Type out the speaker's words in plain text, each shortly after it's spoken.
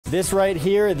This right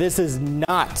here, this is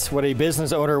not what a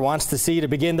business owner wants to see to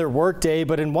begin their workday,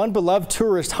 but in one beloved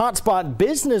tourist hotspot,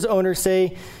 business owners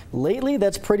say lately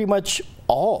that's pretty much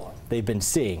all they've been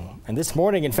seeing. And this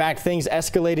morning, in fact, things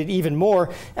escalated even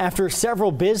more after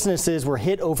several businesses were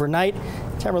hit overnight.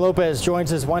 Tamara Lopez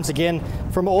joins us once again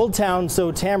from Old Town.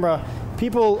 So Tamara,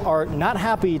 people are not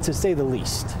happy to say the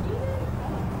least.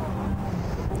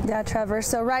 Yeah, Trevor.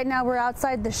 So right now we're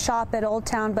outside the shop at Old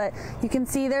Town, but you can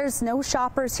see there's no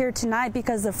shoppers here tonight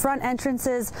because the front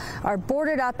entrances are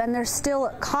boarded up and there's still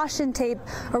caution tape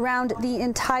around the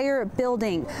entire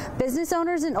building. Business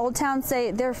owners in Old Town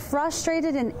say they're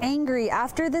frustrated and angry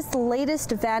after this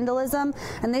latest vandalism,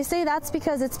 and they say that's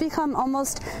because it's become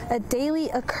almost a daily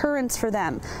occurrence for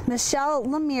them. Michelle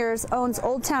Lemire's owns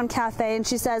Old Town Cafe, and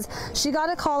she says she got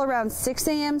a call around 6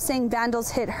 a.m. saying vandals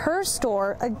hit her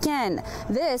store again.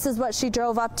 This is what she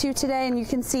drove up to today, and you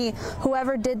can see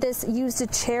whoever did this used a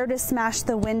chair to smash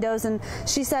the windows, and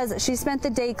she says she spent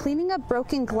the day cleaning up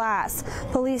broken glass.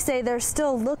 Police say they're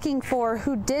still looking for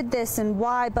who did this and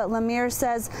why, but Lemire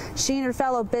says she and her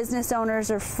fellow business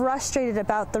owners are frustrated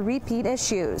about the repeat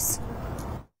issues.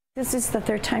 This is the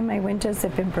third time my windows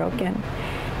have been broken,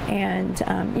 and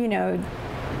you know,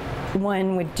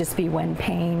 one would just be one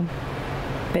pane,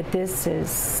 but this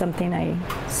is something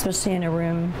especially in a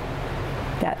room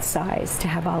that size, to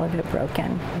have all of it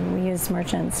broken. We as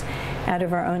merchants, out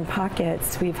of our own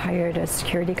pockets, we've hired a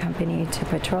security company to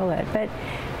patrol it. But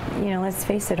you know, let's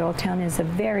face it, Old Town is a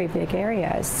very big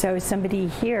area, so somebody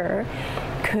here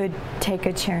could take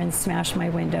a chair and smash my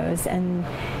windows and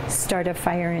start a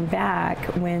fire in back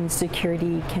when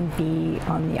security can be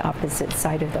on the opposite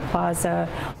side of the plaza.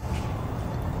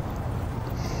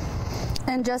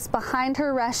 And just behind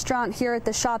her restaurant here at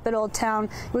the shop at Old Town,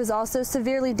 it was also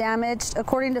severely damaged.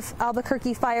 According to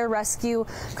Albuquerque Fire Rescue,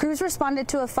 crews responded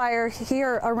to a fire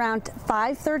here around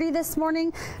 5:30 this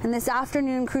morning, and this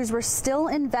afternoon crews were still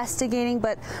investigating,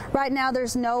 but right now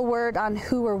there's no word on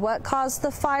who or what caused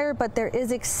the fire, but there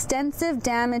is extensive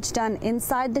damage done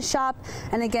inside the shop,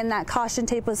 and again, that caution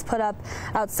tape was put up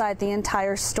outside the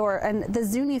entire store. And the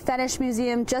Zuni Fetish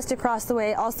Museum just across the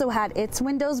way also had its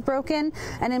windows broken.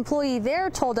 An employee there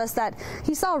told us that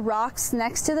he saw rocks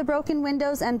next to the broken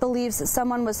windows and believes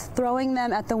someone was throwing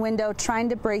them at the window trying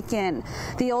to break in.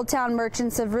 The Old Town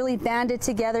merchants have really banded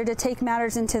together to take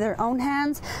matters into their own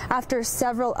hands after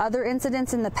several other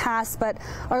incidents in the past, but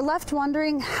are left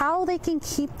wondering how they can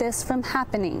keep this from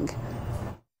happening.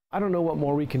 I don't know what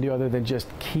more we can do other than just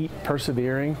keep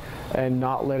persevering and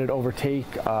not let it overtake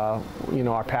you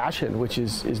know, our passion, which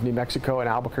is New Mexico and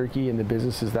Albuquerque and the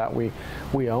businesses that we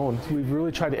own. We've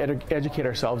really tried to educate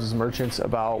ourselves as merchants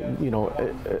about, you know,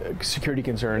 security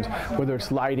concerns, whether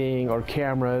it's lighting or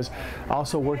cameras.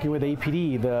 Also working with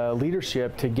APD, the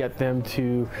leadership, to get them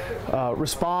to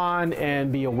respond and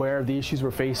be aware of the issues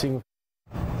we're facing.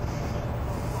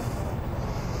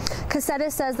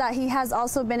 Caseta says that he has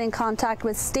also been in contact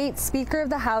with State Speaker of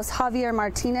the House Javier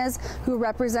Martinez, who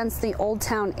represents the Old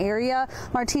Town area.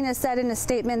 Martinez said in a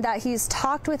statement that he's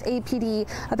talked with APD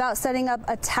about setting up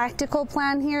a tactical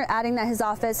plan here, adding that his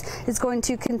office is going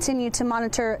to continue to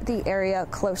monitor the area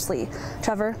closely.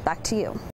 Trevor, back to you.